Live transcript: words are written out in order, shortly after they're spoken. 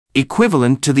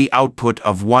equivalent to the output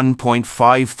of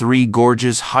 1.53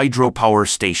 Gorges hydropower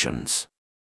stations.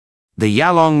 The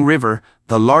Yalong River,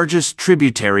 the largest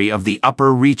tributary of the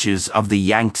upper reaches of the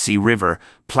Yangtze River,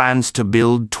 plans to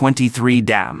build 23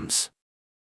 dams.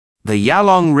 The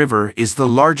Yalong River is the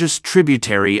largest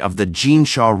tributary of the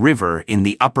Jinsha River in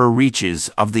the upper reaches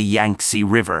of the Yangtze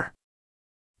River.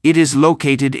 It is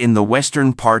located in the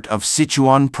western part of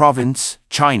Sichuan Province,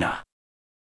 China.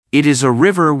 It is a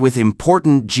river with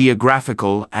important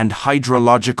geographical and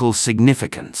hydrological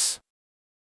significance.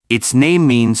 Its name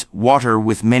means water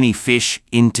with many fish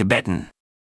in Tibetan.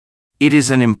 It is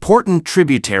an important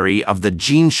tributary of the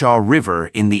Jinsha River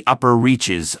in the upper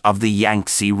reaches of the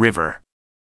Yangtze River.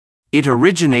 It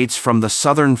originates from the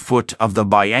southern foot of the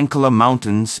Bayankala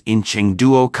Mountains in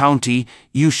Chengduo County,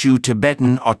 Yushu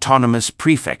Tibetan Autonomous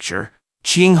Prefecture,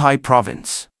 Qinghai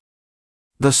Province.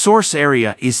 The source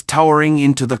area is towering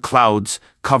into the clouds,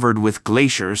 covered with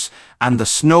glaciers, and the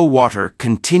snow water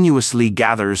continuously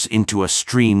gathers into a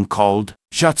stream called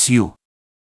Zhaoziu.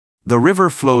 The river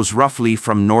flows roughly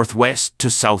from northwest to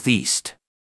southeast.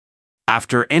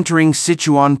 After entering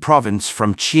Sichuan Province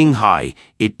from Qinghai,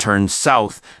 it turns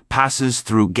south, passes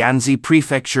through Ganzi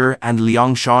Prefecture and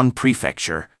Liangshan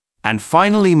Prefecture, and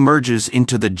finally merges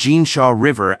into the Jinsha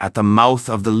River at the mouth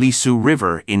of the Lisu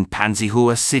River in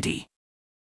Panzihua City.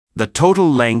 The total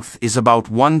length is about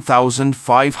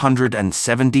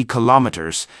 1,570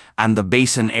 kilometers, and the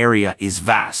basin area is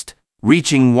vast,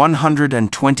 reaching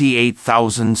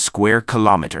 128,000 square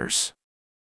kilometers.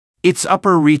 Its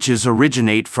upper reaches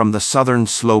originate from the southern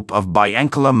slope of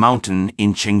Bayankala Mountain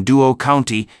in Chengduo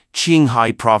County,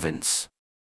 Qinghai Province.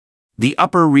 The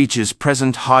upper reaches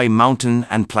present high mountain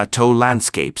and plateau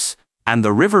landscapes, and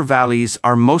the river valleys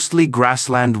are mostly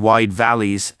grassland-wide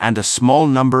valleys and a small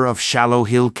number of shallow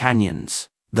hill canyons.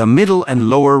 The middle and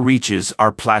lower reaches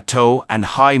are plateau and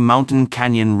high mountain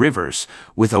canyon rivers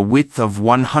with a width of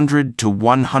 100 to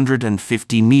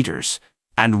 150 meters,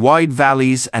 and wide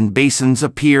valleys and basins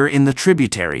appear in the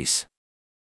tributaries.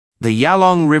 The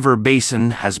Yalong River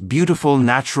Basin has beautiful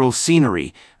natural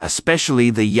scenery, especially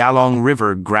the Yalong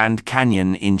River Grand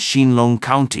Canyon in Xinlong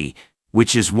County,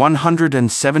 which is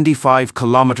 175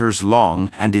 kilometers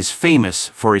long and is famous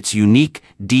for its unique,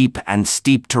 deep and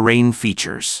steep terrain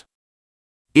features.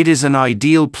 It is an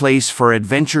ideal place for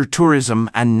adventure tourism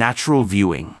and natural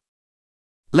viewing.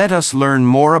 Let us learn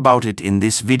more about it in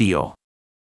this video.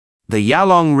 The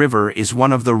Yalong River is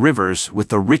one of the rivers with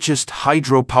the richest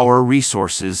hydropower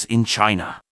resources in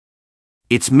China.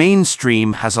 Its main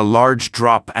stream has a large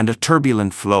drop and a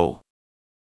turbulent flow.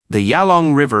 The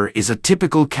Yalong River is a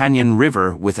typical canyon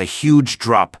river with a huge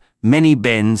drop, many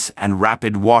bends and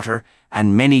rapid water,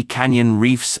 and many canyon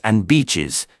reefs and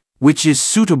beaches, which is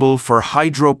suitable for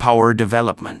hydropower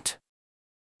development.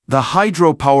 The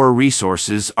hydropower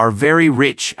resources are very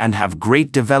rich and have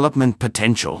great development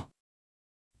potential.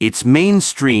 Its main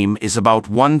stream is about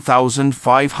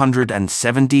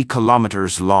 1,570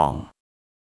 kilometers long.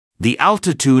 The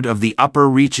altitude of the upper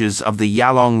reaches of the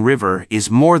Yalong River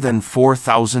is more than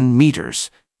 4,000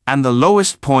 meters, and the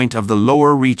lowest point of the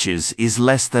lower reaches is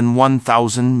less than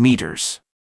 1,000 meters.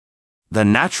 The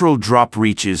natural drop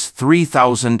reaches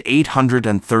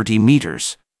 3,830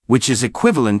 meters, which is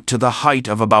equivalent to the height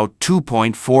of about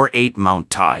 2.48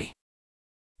 Mount Tai.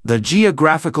 The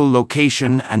geographical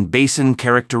location and basin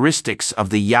characteristics of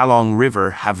the Yalong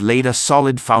River have laid a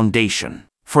solid foundation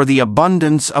for the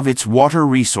abundance of its water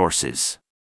resources.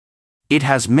 It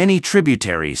has many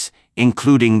tributaries,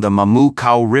 including the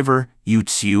Mamukau River,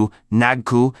 Yutsiu,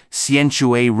 Nagku,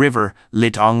 Xianshui River,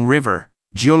 Litong River,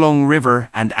 Jiolong River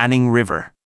and Anning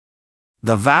River.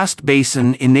 The vast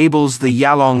basin enables the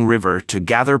Yalong River to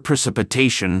gather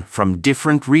precipitation from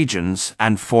different regions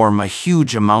and form a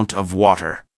huge amount of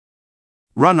water.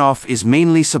 Runoff is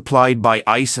mainly supplied by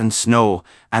ice and snow,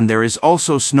 and there is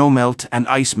also snowmelt and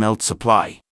ice melt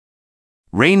supply.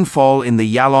 Rainfall in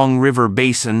the Yalong River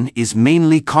Basin is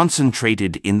mainly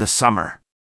concentrated in the summer.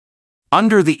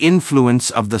 Under the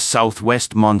influence of the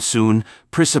southwest monsoon,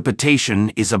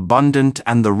 precipitation is abundant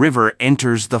and the river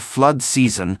enters the flood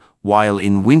season, while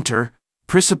in winter,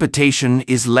 precipitation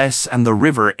is less and the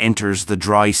river enters the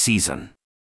dry season.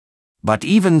 But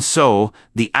even so,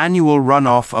 the annual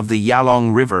runoff of the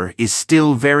Yalong River is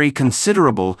still very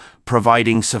considerable,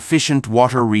 providing sufficient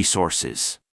water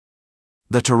resources.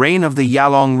 The terrain of the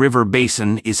Yalong River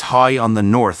Basin is high on the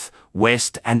north,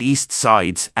 west and east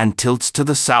sides and tilts to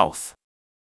the south.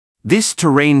 This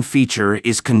terrain feature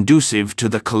is conducive to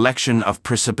the collection of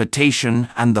precipitation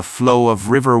and the flow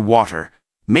of river water,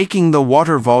 making the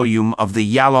water volume of the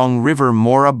Yalong River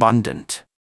more abundant.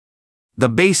 The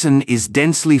basin is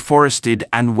densely forested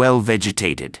and well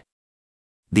vegetated.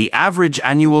 The average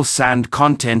annual sand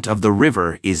content of the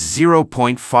river is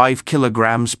 0.5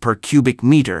 kilograms per cubic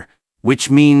meter, which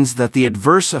means that the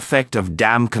adverse effect of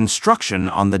dam construction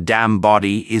on the dam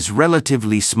body is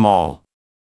relatively small.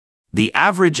 The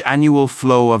average annual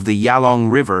flow of the Yalong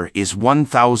River is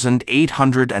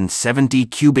 1,870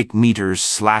 cubic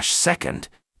meters/second,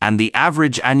 and the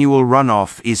average annual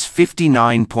runoff is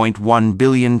 59.1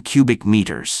 billion cubic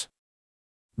meters.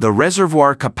 The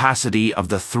reservoir capacity of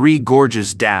the Three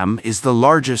Gorges Dam is the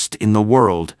largest in the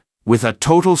world, with a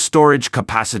total storage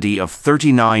capacity of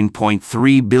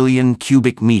 39.3 billion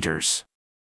cubic meters.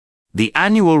 The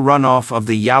annual runoff of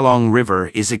the Yalong River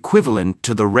is equivalent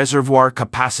to the reservoir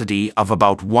capacity of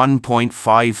about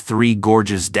 1.53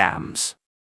 Gorges dams.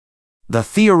 The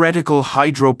theoretical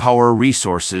hydropower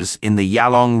resources in the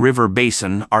Yalong River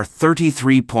Basin are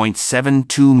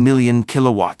 33.72 million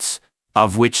kilowatts,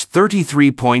 of which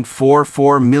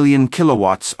 33.44 million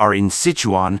kilowatts are in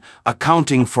Sichuan,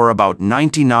 accounting for about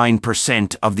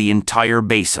 99% of the entire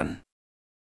basin.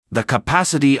 The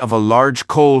capacity of a large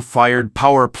coal-fired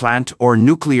power plant or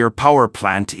nuclear power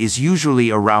plant is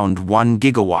usually around 1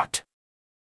 gigawatt.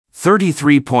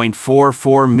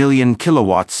 33.44 million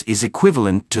kilowatts is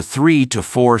equivalent to 3 to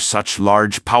 4 such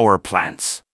large power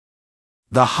plants.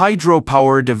 The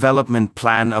hydropower development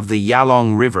plan of the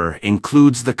Yalong River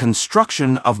includes the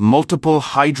construction of multiple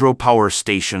hydropower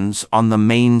stations on the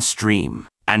main stream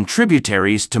and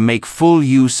tributaries to make full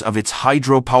use of its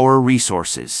hydropower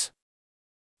resources.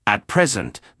 At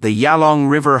present, the Yalong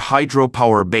River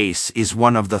Hydropower Base is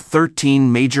one of the 13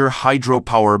 major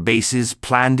hydropower bases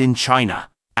planned in China,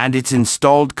 and its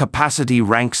installed capacity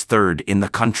ranks third in the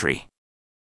country.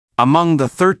 Among the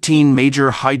 13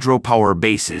 major hydropower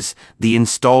bases, the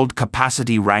installed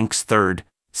capacity ranks third,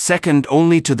 second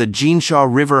only to the Jinsha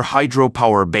River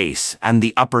Hydropower Base and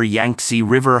the Upper Yangtze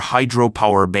River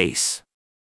Hydropower Base.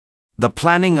 The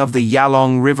planning of the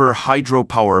Yalong River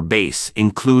Hydropower Base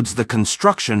includes the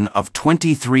construction of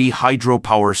 23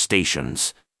 hydropower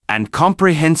stations and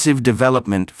comprehensive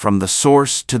development from the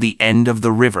source to the end of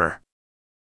the river.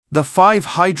 The 5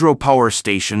 hydropower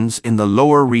stations in the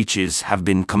lower reaches have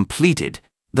been completed,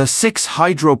 the 6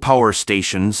 hydropower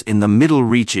stations in the middle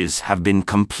reaches have been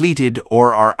completed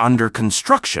or are under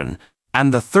construction,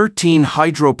 and the 13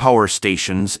 hydropower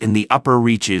stations in the upper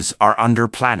reaches are under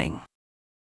planning.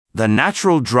 The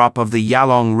natural drop of the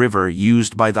Yalong River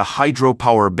used by the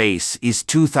hydropower base is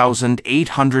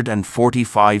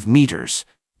 2,845 meters,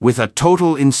 with a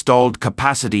total installed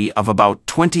capacity of about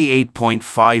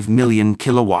 28.5 million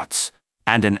kilowatts,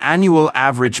 and an annual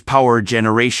average power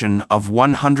generation of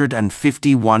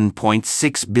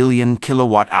 151.6 billion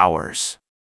kilowatt-hours.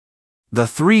 The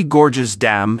Three Gorges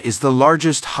Dam is the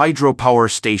largest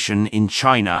hydropower station in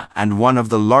China and one of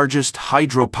the largest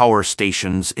hydropower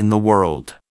stations in the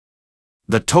world.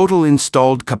 The total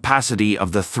installed capacity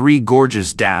of the Three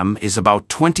Gorges Dam is about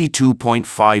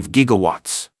 22.5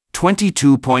 gigawatts.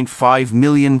 22.5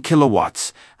 million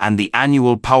kilowatts, and the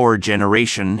annual power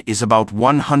generation is about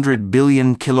 100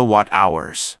 billion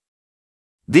kilowatt-hours.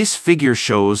 This figure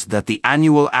shows that the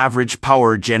annual average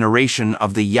power generation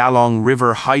of the Yalong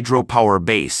River Hydropower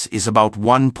Base is about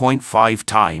 1.5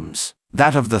 times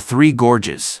that of the Three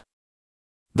Gorges.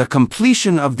 The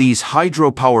completion of these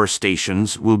hydropower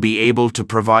stations will be able to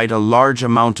provide a large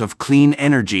amount of clean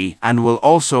energy and will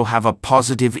also have a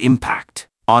positive impact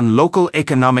on local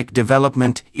economic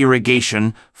development,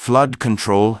 irrigation, flood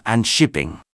control, and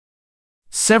shipping.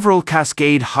 Several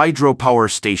cascade hydropower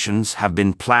stations have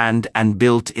been planned and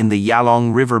built in the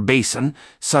Yalong River Basin,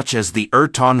 such as the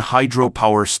Erton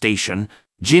Hydropower Station,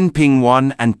 Jinping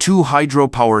 1 and 2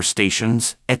 hydropower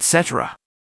stations, etc.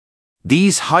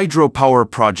 These hydropower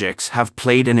projects have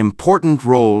played an important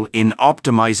role in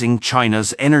optimizing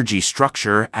China's energy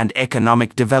structure and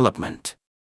economic development.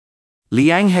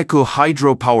 Lianghekou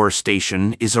Hydropower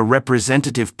Station is a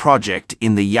representative project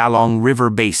in the Yalong River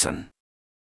Basin.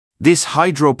 This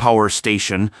hydropower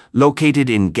station, located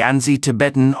in Ganzi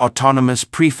Tibetan Autonomous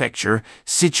Prefecture,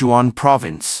 Sichuan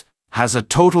Province, has a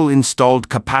total installed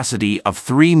capacity of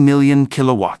 3 million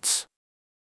kilowatts.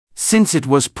 Since it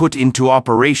was put into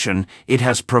operation, it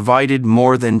has provided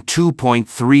more than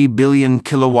 2.3 billion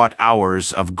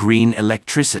kilowatt-hours of green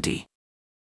electricity.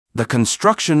 The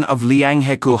construction of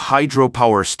Lianghekou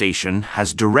Hydropower Station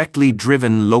has directly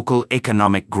driven local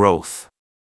economic growth.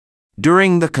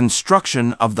 During the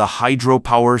construction of the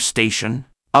hydropower station,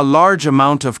 a large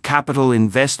amount of capital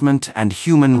investment and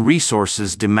human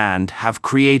resources demand have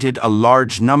created a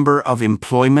large number of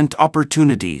employment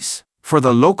opportunities. for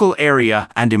the local area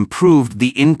and improved the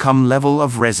income level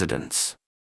of residents.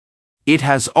 It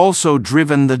has also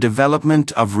driven the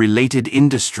development of related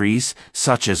industries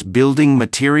such as building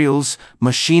materials,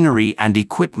 machinery and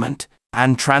equipment,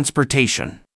 and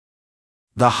transportation.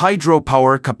 The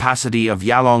hydropower capacity of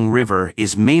Yalong River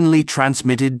is mainly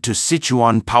transmitted to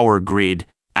Sichuan power grid,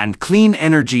 and clean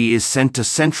energy is sent to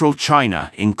central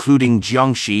China, including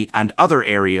Jiangxi and other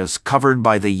areas covered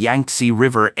by the Yangtze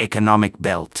River economic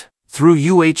belt, through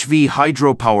UHV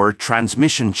hydropower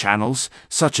transmission channels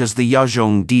such as the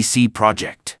Yangzhong DC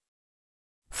project.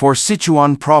 For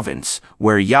Sichuan Province,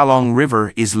 where Yalong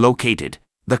River is located,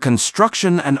 the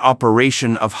construction and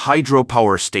operation of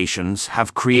hydropower stations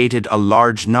have created a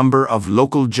large number of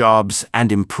local jobs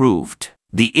and improved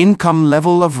the income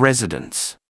level of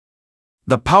residents.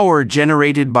 The power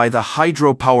generated by the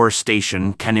hydropower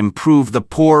station can improve the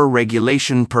poor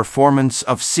regulation performance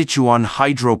of Sichuan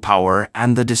hydropower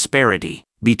and the disparity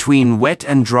between wet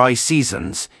and dry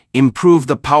seasons, improve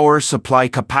the power supply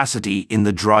capacity in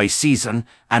the dry season,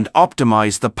 and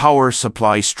optimize the power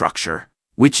supply structure,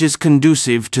 which is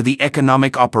conducive to the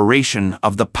economic operation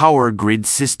of the power grid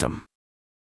system.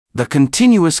 The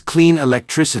continuous clean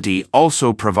electricity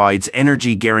also provides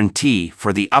energy guarantee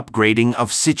for the upgrading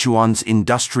of Sichuan's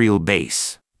industrial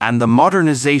base and the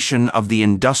modernization of the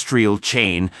industrial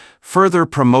chain, further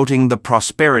promoting the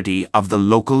prosperity of the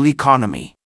local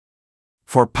economy.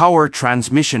 For power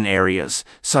transmission areas,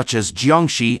 such as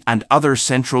Jiangxi and other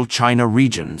central China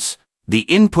regions, the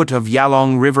input of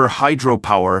Yalong River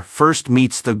hydropower first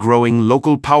meets the growing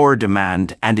local power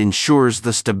demand and ensures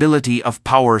the stability of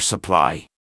power supply.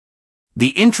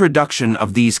 The introduction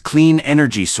of these clean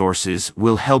energy sources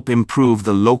will help improve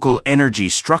the local energy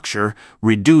structure,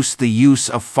 reduce the use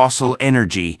of fossil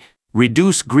energy,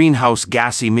 reduce greenhouse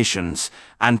gas emissions,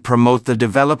 and promote the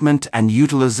development and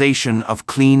utilization of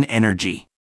clean energy.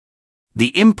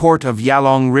 The import of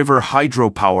Yalong River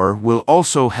hydropower will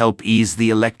also help ease the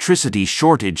electricity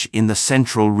shortage in the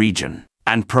central region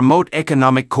and promote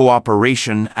economic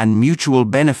cooperation and mutual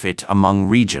benefit among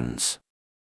regions.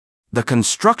 The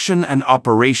construction and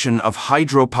operation of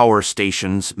hydropower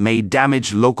stations may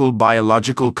damage local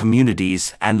biological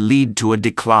communities and lead to a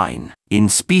decline in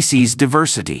species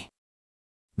diversity.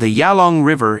 The Yalong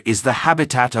River is the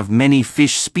habitat of many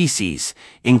fish species,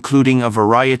 including a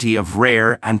variety of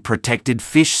rare and protected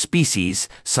fish species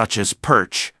such as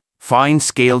perch,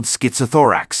 fine-scaled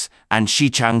Schizothorax, and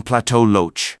Sichuan plateau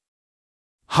loach.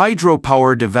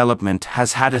 Hydropower development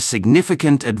has had a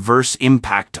significant adverse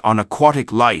impact on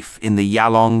aquatic life in the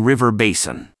Yalong River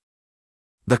Basin.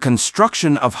 The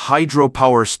construction of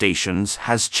hydropower stations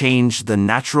has changed the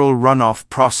natural runoff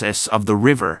process of the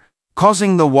river,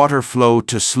 causing the water flow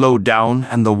to slow down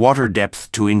and the water depth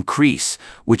to increase,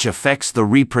 which affects the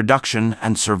reproduction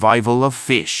and survival of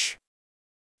fish.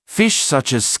 Fish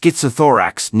such as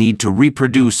Schizothorax need to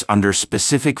reproduce under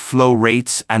specific flow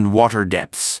rates and water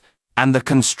depths, and the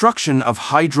construction of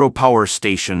hydropower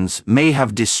stations may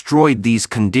have destroyed these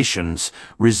conditions,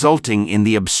 resulting in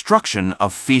the obstruction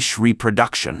of fish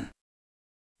reproduction.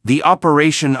 The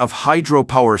operation of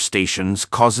hydropower stations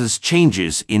causes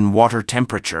changes in water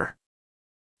temperature.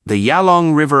 The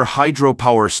Yalong River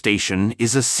Hydropower Station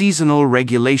is a seasonal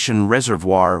regulation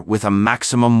reservoir with a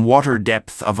maximum water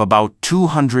depth of about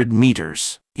 200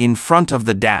 meters in front of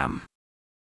the dam.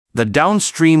 The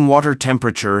downstream water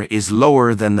temperature is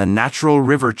lower than the natural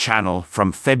river channel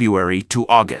from February to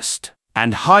August,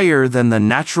 and higher than the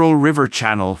natural river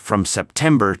channel from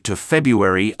September to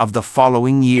February of the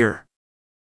following year.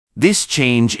 This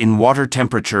change in water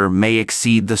temperature may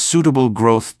exceed the suitable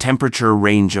growth temperature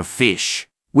range of fish,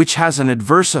 which has an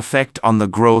adverse effect on the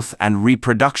growth and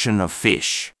reproduction of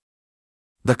fish.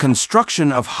 The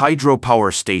construction of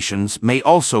hydropower stations may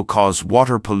also cause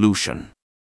water pollution.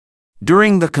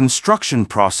 During the construction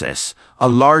process, a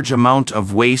large amount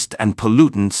of waste and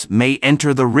pollutants may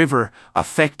enter the river,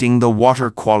 affecting the water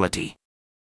quality.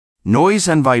 Noise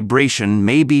and vibration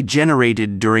may be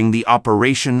generated during the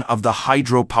operation of the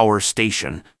hydropower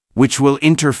station, which will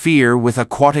interfere with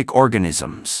aquatic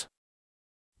organisms.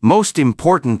 Most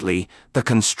importantly, the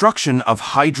construction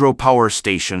of hydropower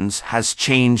stations has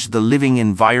changed the living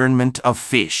environment of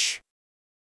fish.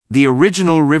 The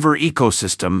original river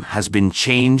ecosystem has been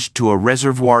changed to a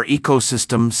reservoir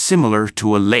ecosystem similar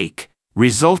to a lake,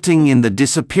 resulting in the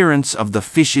disappearance of the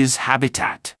fish's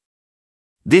habitat.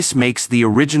 This makes the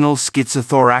original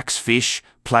Schizothorax fish,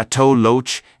 plateau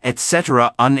loach,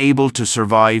 etc. unable to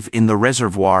survive in the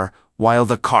reservoir, while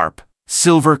the carp,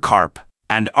 silver carp,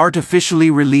 and artificially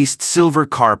released silver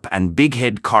carp and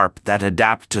bighead carp that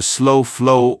adapt to slow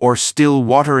flow or still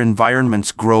water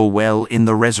environments grow well in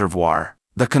the reservoir.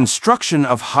 The construction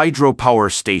of hydropower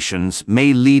stations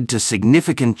may lead to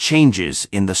significant changes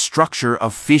in the structure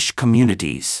of fish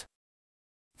communities.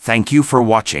 Thank you for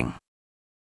watching.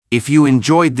 If you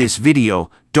enjoyed this video,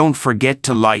 don't forget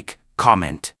to like,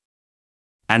 comment,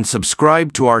 and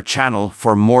subscribe to our channel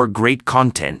for more great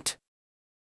content.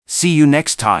 See you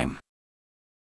next time.